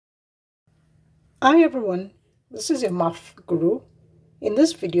Hi everyone, this is your math guru. In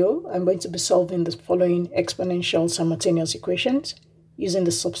this video, I'm going to be solving the following exponential simultaneous equations using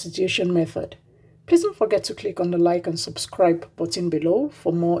the substitution method. Please don't forget to click on the like and subscribe button below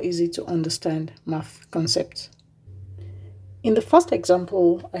for more easy to understand math concepts. In the first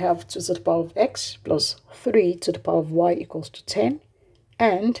example, I have 2 to the power of x plus 3 to the power of y equals to 10.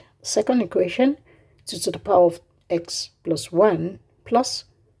 And second equation, 2 to the power of x plus 1 plus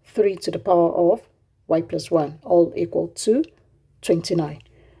 3 to the power of y plus 1, all equal to 29.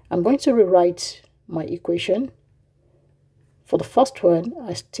 I'm going to rewrite my equation. For the first one,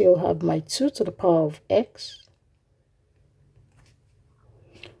 I still have my 2 to the power of x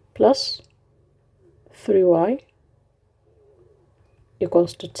plus 3y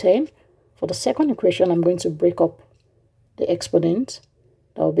equals to 10. For the second equation, I'm going to break up the exponent.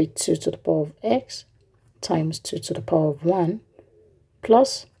 That will be 2 to the power of x times 2 to the power of 1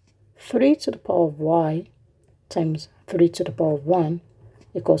 plus 3 to the power of y times 3 to the power of 1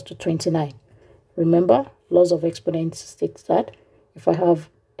 equals to 29. Remember, laws of exponents states that if I have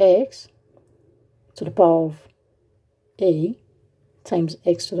x to the power of a times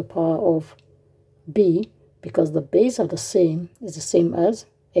x to the power of b, because the base are the same, is the same as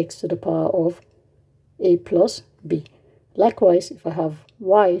x to the power of a plus b. Likewise, if I have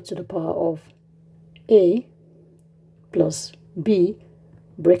y to the power of a plus b,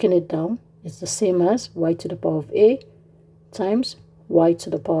 breaking it down, it's the same as y to the power of a times y to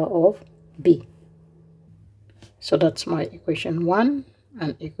the power of b. So that's my equation 1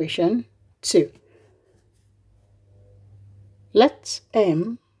 and equation 2. Let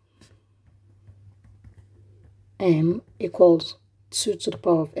m equals 2 to the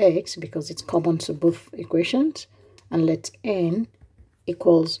power of x because it's common to both equations, and let n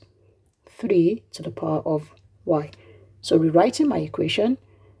equals 3 to the power of y. So rewriting my equation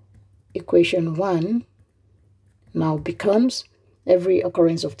 1 now becomes every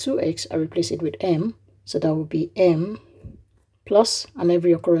occurrence of 2x, I replace it with m. So that will be m plus, and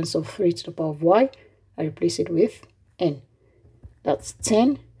every occurrence of 3 to the power of y, I replace it with n. That's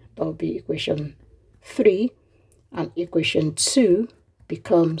 10. That will be equation 3. And equation 2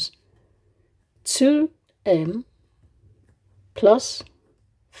 becomes 2m plus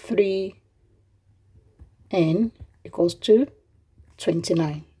 3n equals to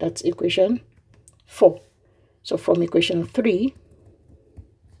 29. That's equation 4. So from equation 3,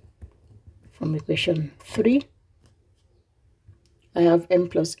 I have m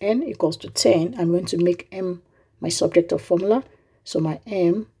plus n equals to 10. I'm going to make m my subject of formula. So my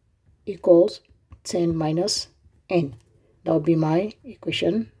m equals 10 minus n. That will be my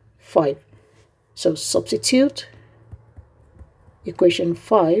equation 5. So substitute equation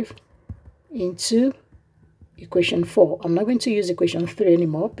 5 into equation 4. I'm not going to use equation 3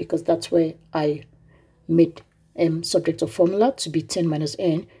 anymore because that's where I made m subject of formula to be 10 minus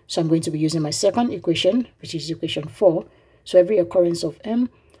n. So I'm going to be using my second equation, which is equation 4. So every occurrence of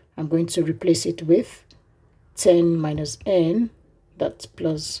m, I'm going to replace it with 10 minus n, that's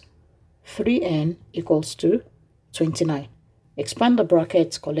plus 3n equals to 29. Expand the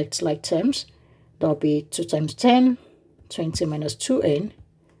brackets, collect like terms. That'll be 2 times 10, 20 minus 2n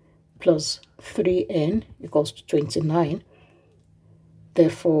plus 3n equals to 29.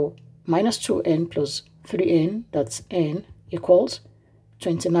 Therefore, minus 2n plus 3n, that's n, equals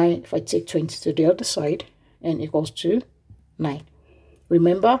 29. If I take 20 to the other side, n equals to 9.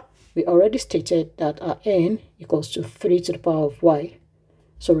 Remember, we already stated that our n equals to 3 to the power of y.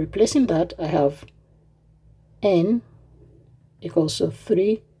 So replacing that, I have n equals to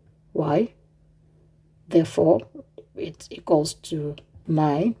 3y. Therefore, it equals to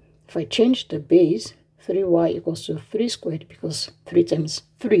 9. If I change the base, 3y equals to 3 squared because 3 times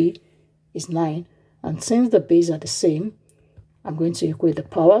 3 is 9. And since the bases are the same, I'm going to equate the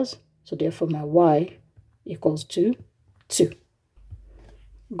powers. So therefore, my y equals to 2.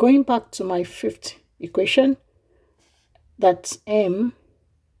 Going back to my fifth equation, that's m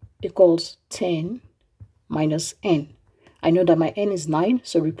equals 10 minus n. I know that my n is 9,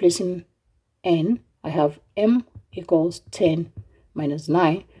 so replacing n, I have m equals 10 minus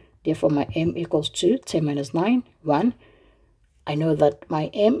 9. Therefore, my m equals to 10 minus 9, 1. I know that my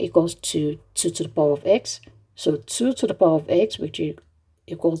m equals to 2 to the power of x. So 2 to the power of x, which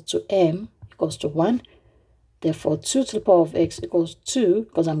equals to m, equals to 1. Therefore, 2 to the power of x equals 2,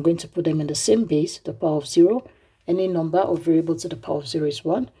 because I'm going to put them in the same base, the power of 0. Any number or variable to the power of 0 is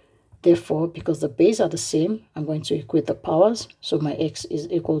 1. Therefore, because the bases are the same, I'm going to equate the powers. So my x is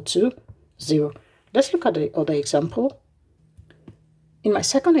equal to 0. Let's look at the other example. In my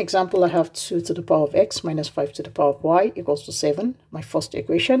second example, I have 2 to the power of x minus 5 to the power of y equals to 7, my first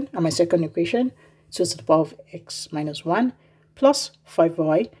equation. And my second equation, 2 to the power of x minus 1 plus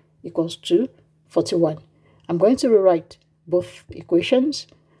 5y equals to 41. I'm going to rewrite both equations.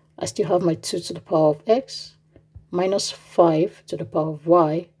 I still have my 2 to the power of x minus 5 to the power of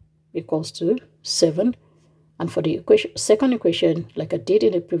y equals to 7. And for the second equation, like I did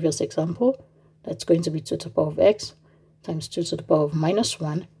in the previous example, that's going to be 2 to the power of x times 2 to the power of minus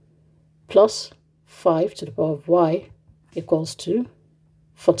 1 plus 5 to the power of y equals to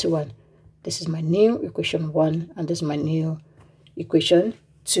 41. This is my new equation 1, and this is my new equation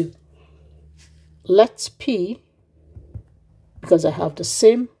 2. Let p, because I have the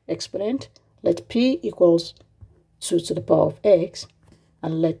same exponent, let p equals 2 to the power of x,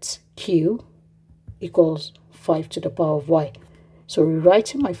 and let q equals 5 to the power of y. So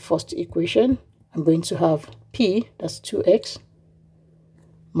rewriting my first equation, I'm going to have p, that's 2x,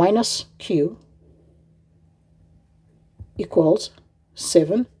 minus q equals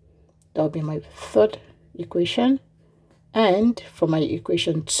 7. That will be my third equation. And for my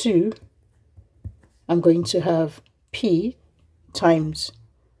equation 2, I'm going to have p times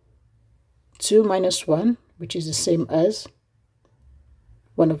 2 minus 1, which is the same as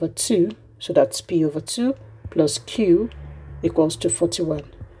 1 over 2. So that's p over 2 plus q equals to 41.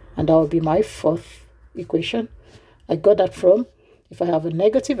 And that will be my fourth equation. I got that from, if I have a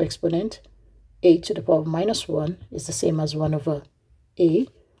negative exponent, a to the power of minus 1 is the same as 1 over a.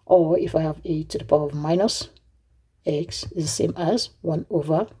 Or if I have a to the power of minus x is the same as 1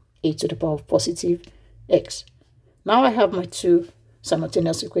 over a to the power of positive x. Now I have my two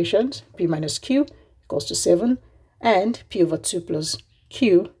simultaneous equations, p minus q equals to 7, and p over 2 plus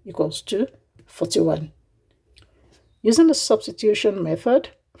q equals to 41. Using the substitution method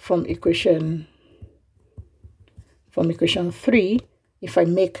from equation 3, if I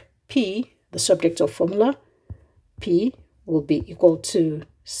make p the subject of formula, p will be equal to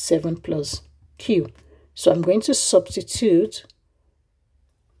 7 plus q. So I'm going to substitute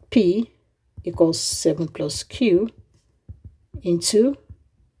p equals 7 plus q into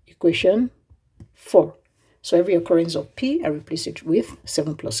equation 4. So every occurrence of p, I replace it with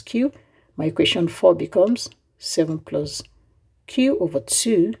 7 plus q. My equation 4 becomes 7 plus q over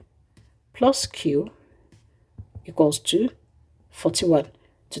 2 plus q equals to 41.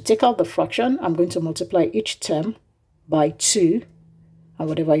 To take out the fraction, I'm going to multiply each term by 2. And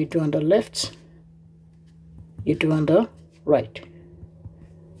whatever you do on the left, you do on the right.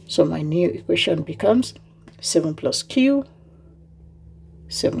 So my new equation becomes 7 plus q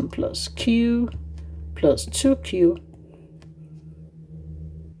plus 2q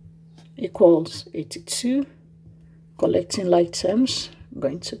equals 82. Collecting like terms, I'm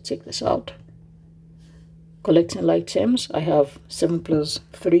going to take this out. Collecting like terms, I have 7 plus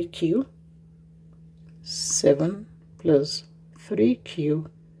 3q. 7 plus 3q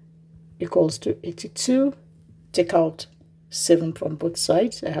equals to 82. Take out 7 from both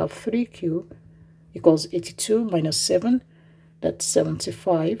sides. I have 3q equals 82 minus 7. That's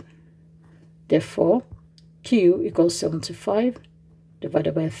 75. Therefore, q equals 75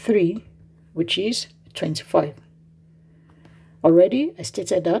 divided by 3, which is 25. Already, I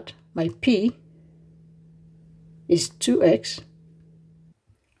stated that my p is 2x,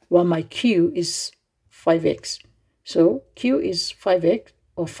 while my q is 5x. So q is 5x,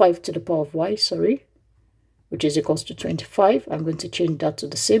 or 5 to the power of y, sorry, which is equals to 25. I'm going to change that to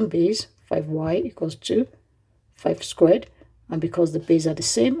the same base. 5y equals to 5 squared. And because the bases are the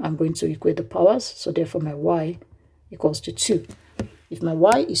same, I'm going to equate the powers. So therefore, my y equals to 2. If my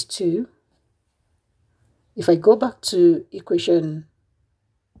y is 2, if I go back to equation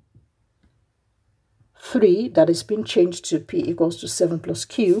 3, that is being changed to p equals to 7 plus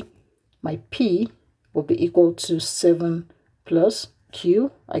q, my p will be equal to 7 plus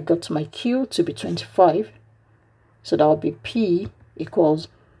q. I got my q to be 25. So that will be p equals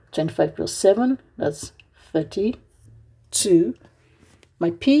 25 plus 7. That's 32.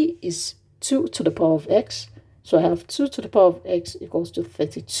 My p is 2 to the power of x. So I have 2 to the power of x equals to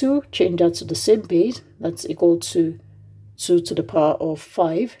 32. Change that to the same base. That's equal to 2 to the power of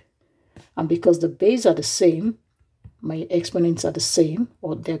 5. And because the bases are the same, my exponents are the same,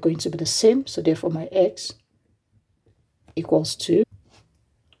 or they're going to be the same. So therefore, my x equals to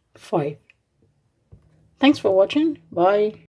 5. Thanks for watching. Bye.